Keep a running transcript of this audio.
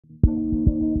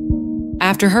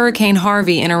After Hurricane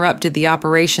Harvey interrupted the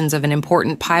operations of an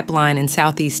important pipeline in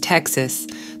southeast Texas,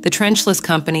 the Trenchless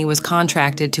Company was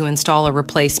contracted to install a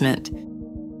replacement.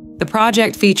 The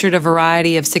project featured a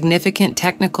variety of significant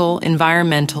technical,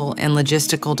 environmental, and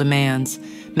logistical demands,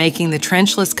 making the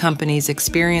Trenchless Company's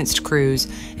experienced crews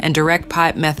and direct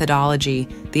pipe methodology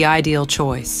the ideal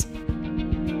choice.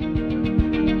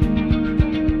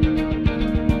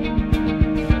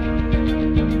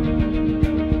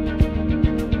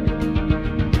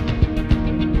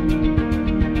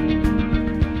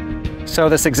 So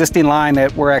this existing line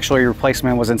that we're actually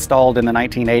replacement was installed in the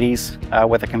 1980s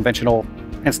with a conventional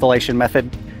installation method.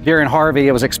 During Harvey,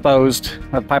 it was exposed.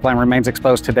 The pipeline remains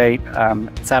exposed to date.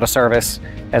 It's out of service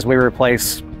as we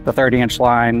replace the 30-inch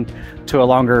line to a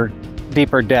longer,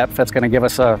 deeper depth that's going to give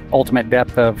us an ultimate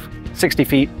depth of 60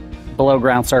 feet below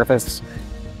ground surface,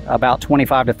 about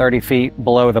 25 to 30 feet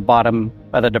below the bottom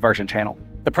of the diversion channel.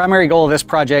 The primary goal of this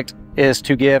project is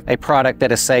to give a product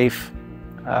that is safe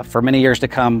for many years to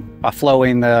come by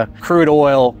flowing the crude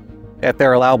oil at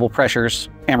their allowable pressures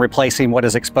and replacing what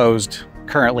is exposed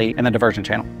currently in the diversion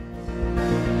channel.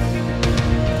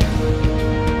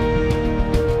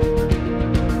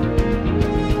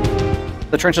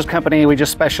 The Trenchless Company, we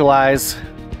just specialize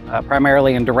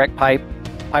primarily in direct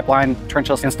pipeline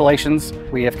trenchless installations.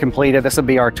 We have completed, this will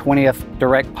be our 20th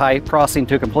direct pipe crossing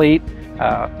to complete,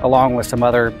 along with some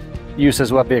other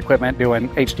uses of the equipment doing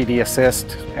HDD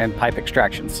assist and pipe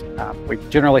extractions. We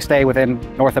generally stay within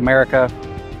North America,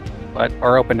 but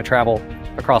are open to travel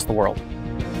across the world.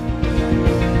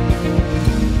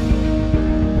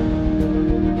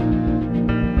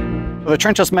 The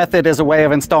trenchless method is a way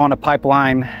of installing a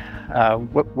pipeline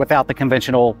without the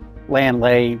conventional land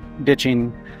lay,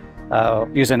 ditching,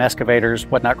 using excavators,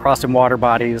 whatnot, crossing water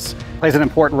bodies. Plays an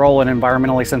important role in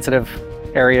environmentally sensitive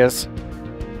areas,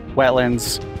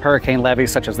 wetlands, hurricane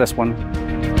levees such as this one.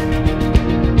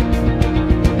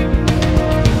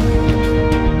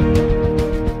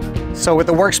 So with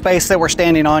the workspace that we're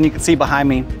standing on, you can see behind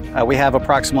me, we have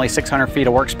approximately 600 feet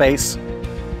of workspace.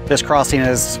 This crossing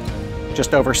is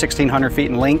just over 1,600 feet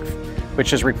in length,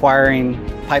 which is requiring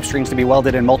pipe strings to be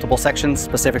welded in multiple sections.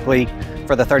 Specifically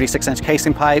for the 36-inch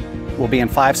casing pipe, will be in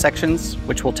 5 sections,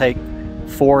 which will take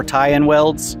 4 tie-in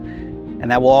welds,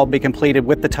 and that will all be completed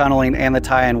with the tunneling and the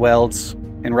tie-in welds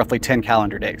in roughly 10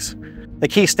 calendar days. The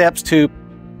key steps to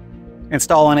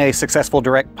installing a successful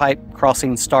direct pipe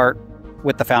crossing start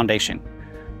with the foundation.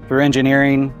 Through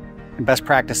engineering and best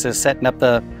practices, setting up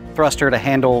the thruster to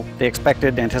handle the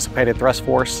expected anticipated thrust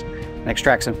force and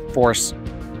extraction force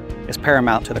is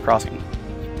paramount to the crossing.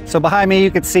 So behind me, you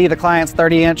can see the client's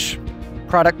 30-inch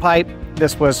product pipe.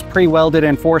 This was pre-welded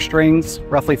in 4 strings,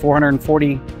 roughly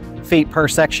 440 feet per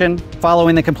section.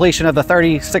 Following the completion of the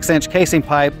 36-inch casing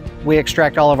pipe, we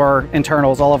extract all of our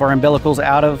internals, all of our umbilicals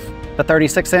out of the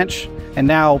 36-inch, and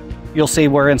now you'll see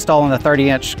we're installing the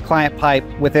 30-inch client pipe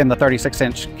within the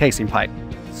 36-inch casing pipe.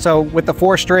 So with the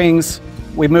 4 strings,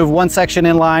 we move one section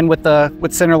in line with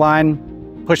center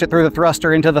line, push it through the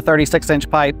thruster into the 36-inch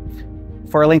pipe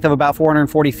for a length of about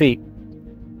 440 feet.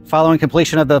 Following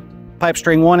completion of the pipe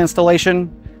string 1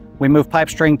 installation, we move pipe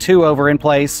string 2 over in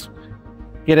place,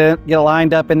 get it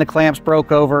lined up in the clamps,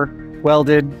 broke over,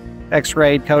 welded,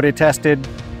 x-rayed, coated, tested,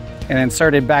 and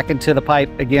inserted back into the pipe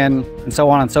again, and so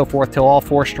on and so forth till all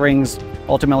 4 strings,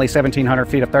 ultimately 1,700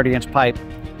 feet of 30-inch pipe,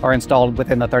 are installed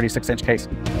within the 36-inch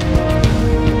casing.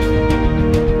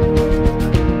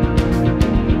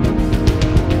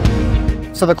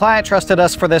 So the client trusted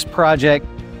us for this project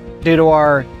due to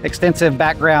our extensive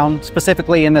background,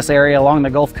 specifically in this area along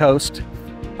the Gulf Coast,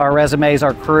 our resumes,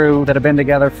 our crew that have been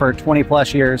together for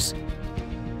 20+ years,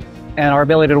 and our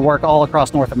ability to work all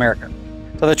across North America.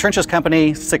 So the Trenchless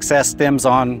Company success stems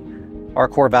on our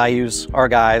core values, our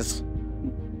guys.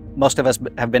 Most of us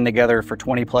have been together for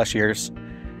 20+ years.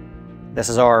 This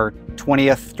is our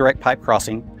 20th direct pipe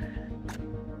crossing.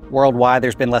 Worldwide,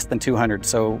 there's been less than 200,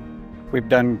 so we've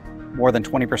done more than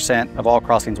 20% of all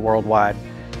crossings worldwide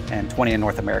and 20 in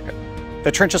North America.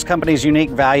 The Trenchless Company's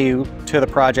unique value to the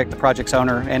project's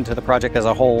owner, and to the project as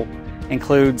a whole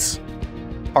includes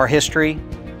our history,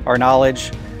 our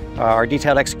knowledge, our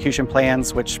detailed execution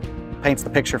plans, which paints the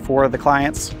picture for the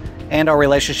clients, and our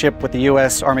relationship with the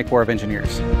U.S. Army Corps of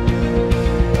Engineers.